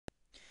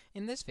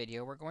In this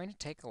video, we're going to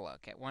take a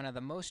look at one of the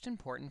most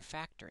important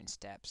factoring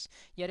steps,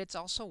 yet it's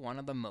also one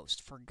of the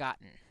most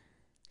forgotten.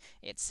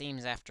 It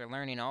seems after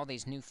learning all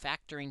these new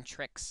factoring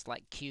tricks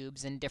like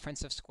cubes and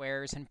difference of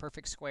squares and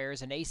perfect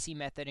squares and AC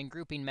method and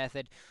grouping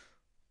method,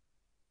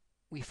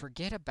 we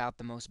forget about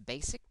the most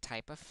basic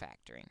type of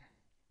factoring,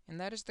 and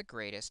that is the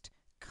greatest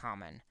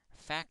common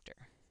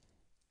factor.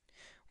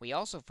 We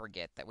also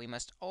forget that we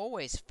must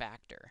always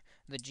factor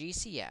the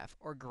GCF,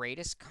 or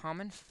greatest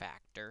common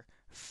factor,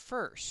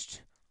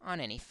 first on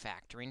any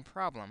factoring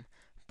problem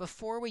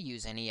before we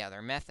use any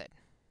other method.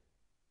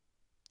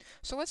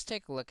 So let's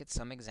take a look at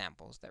some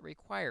examples that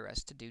require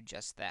us to do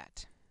just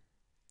that.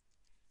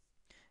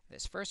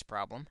 This first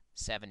problem,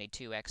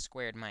 72x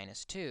squared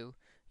minus 2,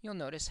 you'll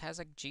notice has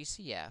a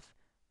GCF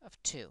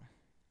of 2.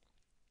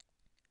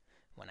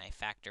 When I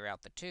factor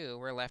out the 2,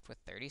 we're left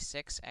with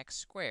 36x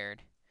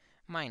squared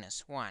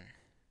minus 1.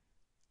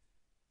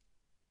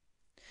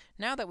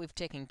 Now that we've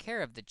taken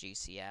care of the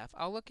GCF,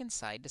 I'll look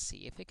inside to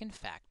see if it can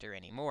factor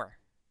any more.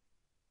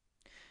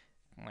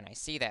 When I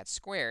see that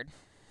squared,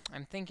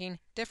 I'm thinking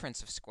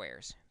difference of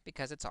squares,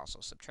 because it's also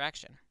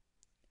subtraction.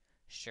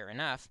 Sure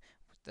enough,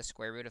 the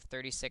square root of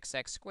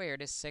 36x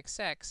squared is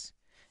 6x,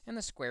 and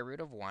the square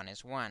root of 1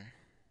 is 1.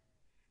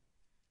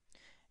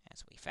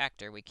 As we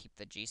factor, we keep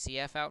the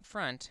GCF out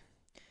front,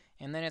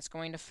 and then it's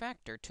going to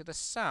factor to the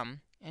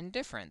sum and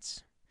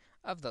difference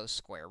of those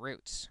square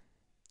roots,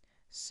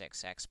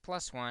 6x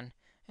plus 1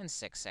 and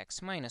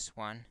 6x minus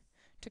 1,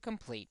 to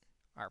complete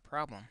our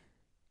problem.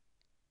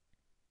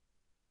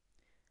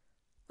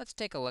 Let's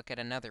take a look at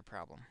another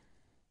problem.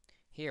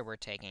 Here we're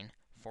taking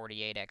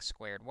 48x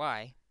squared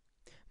y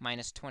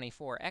minus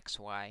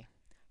 24xy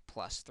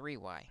plus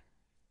 3y.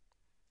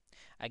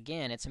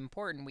 Again, it's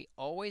important we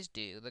always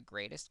do the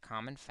greatest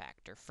common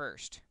factor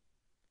first.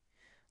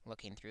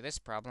 Looking through this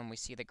problem, we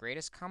see the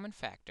greatest common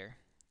factor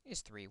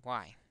is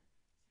 3y.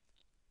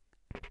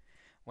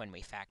 When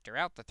we factor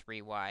out the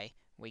 3y,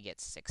 we get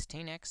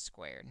 16x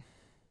squared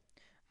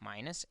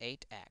minus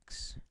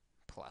 8x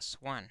plus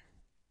 1.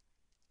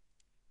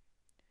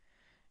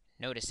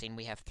 Noticing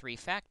we have three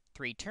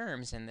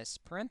terms in this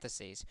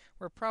parentheses,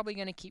 we're probably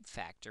going to keep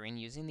factoring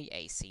using the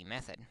AC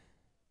method.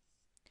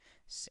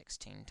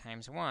 16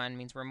 times 1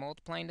 means we're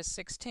multiplying to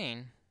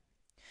 16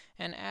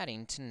 and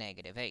adding to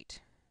negative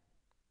 8.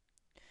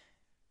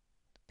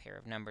 The pair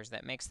of numbers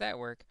that makes that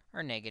work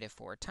are negative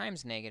 4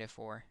 times negative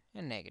 4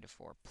 and negative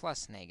 4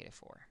 plus negative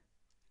 4.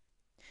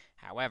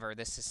 However,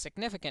 this is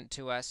significant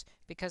to us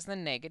because the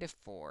negative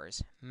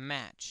 4's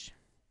match.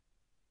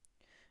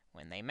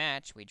 When they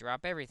match, we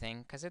drop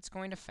everything because it's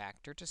going to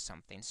factor to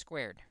something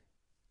squared.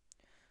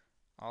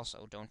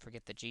 Also, don't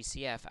forget the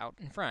GCF out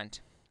in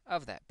front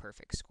of that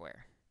perfect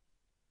square.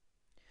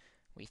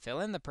 We fill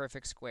in the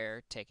perfect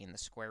square, taking the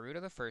square root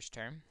of the first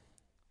term,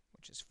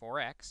 which is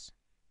 4x,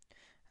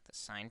 the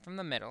sign from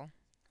the middle,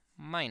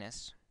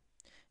 minus,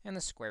 and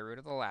the square root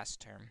of the last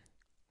term,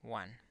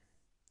 1.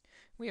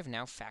 We have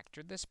now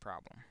factored this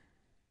problem.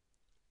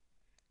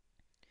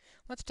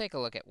 Let's take a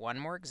look at one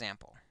more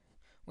example,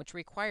 which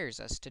requires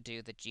us to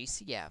do the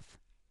GCF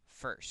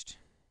first.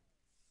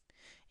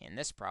 In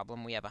this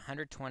problem, we have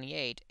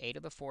 128 a to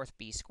the 4th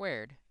b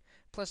squared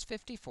plus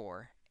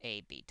 54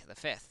 ab to the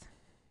 5th.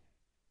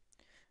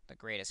 The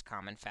greatest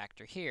common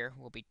factor here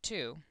will be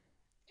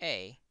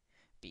 2ab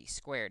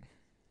squared.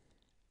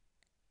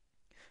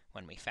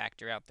 When we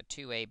factor out the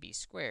 2ab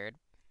squared,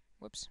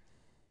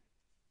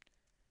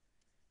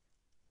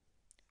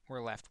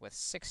 we're left with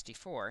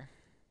 64a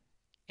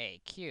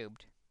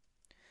cubed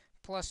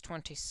plus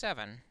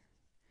 27b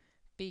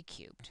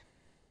cubed.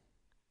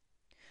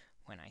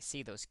 When I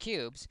see those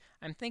cubes,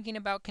 I'm thinking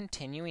about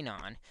continuing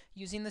on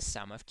using the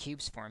sum of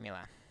cubes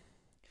formula.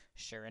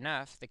 Sure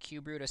enough, the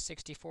cube root of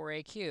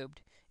 64a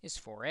cubed is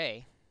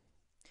 4a,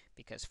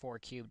 because 4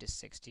 cubed is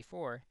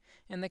 64,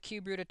 and the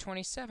cube root of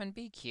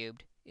 27b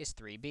cubed is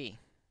 3b.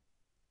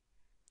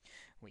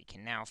 We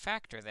can now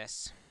factor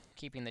this,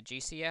 keeping the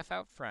GCF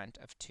out front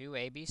of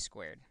 2ab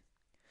squared,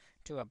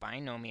 to a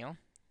binomial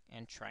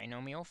and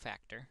trinomial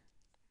factor.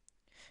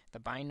 The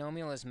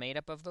binomial is made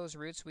up of those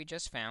roots we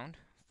just found,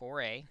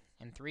 4a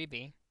and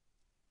 3b.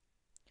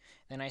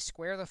 Then I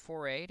square the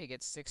 4a to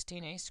get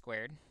 16a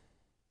squared,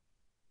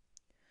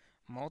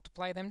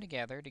 multiply them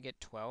together to get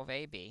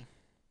 12ab,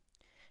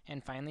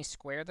 and finally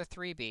square the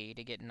 3b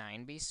to get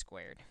 9b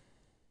squared.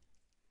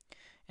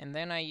 And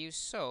then I use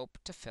SOAP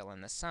to fill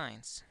in the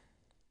signs.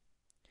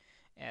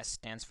 S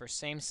stands for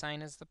same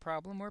sign as the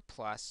problem, or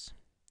plus.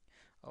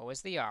 O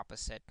is the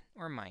opposite,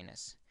 or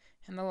minus.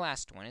 And the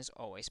last one is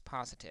always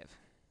positive.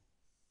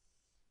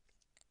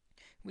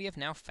 We have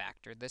now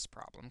factored this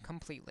problem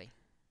completely.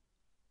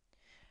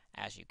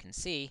 As you can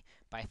see,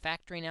 by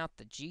factoring out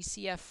the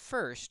GCF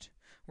first,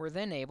 we're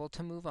then able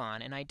to move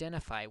on and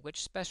identify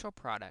which special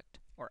product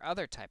or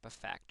other type of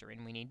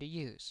factoring we need to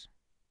use.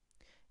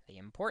 The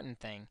important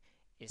thing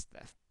is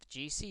the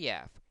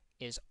GCF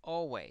is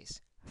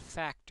always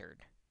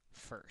factored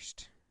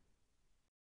first.